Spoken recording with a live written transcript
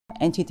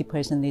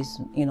Antidepressant is,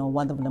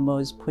 one of the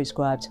most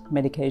prescribed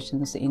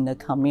medications in the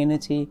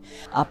community.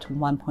 Up to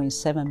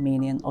 1.7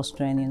 million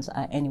Australians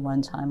at any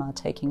one time are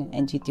taking an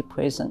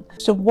antidepressant.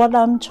 So what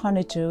I'm trying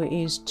to do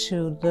is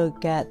to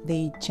look at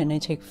the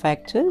genetic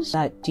factors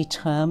that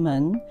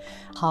determine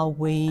how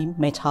we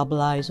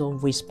metabolize or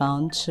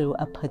respond to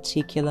a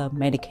particular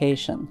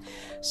medication.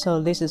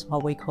 So this is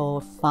what we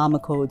call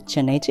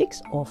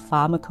pharmacogenetics or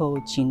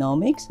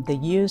pharmacogenomics, the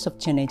use of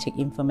genetic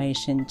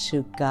information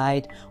to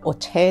guide or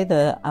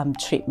tailor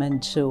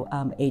treatment to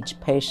each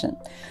patient.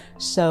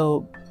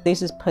 So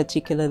this is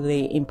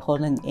particularly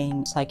important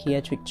in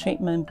psychiatric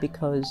treatment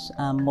because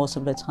most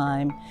of the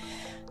time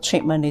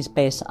treatment is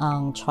based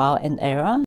on trial and error.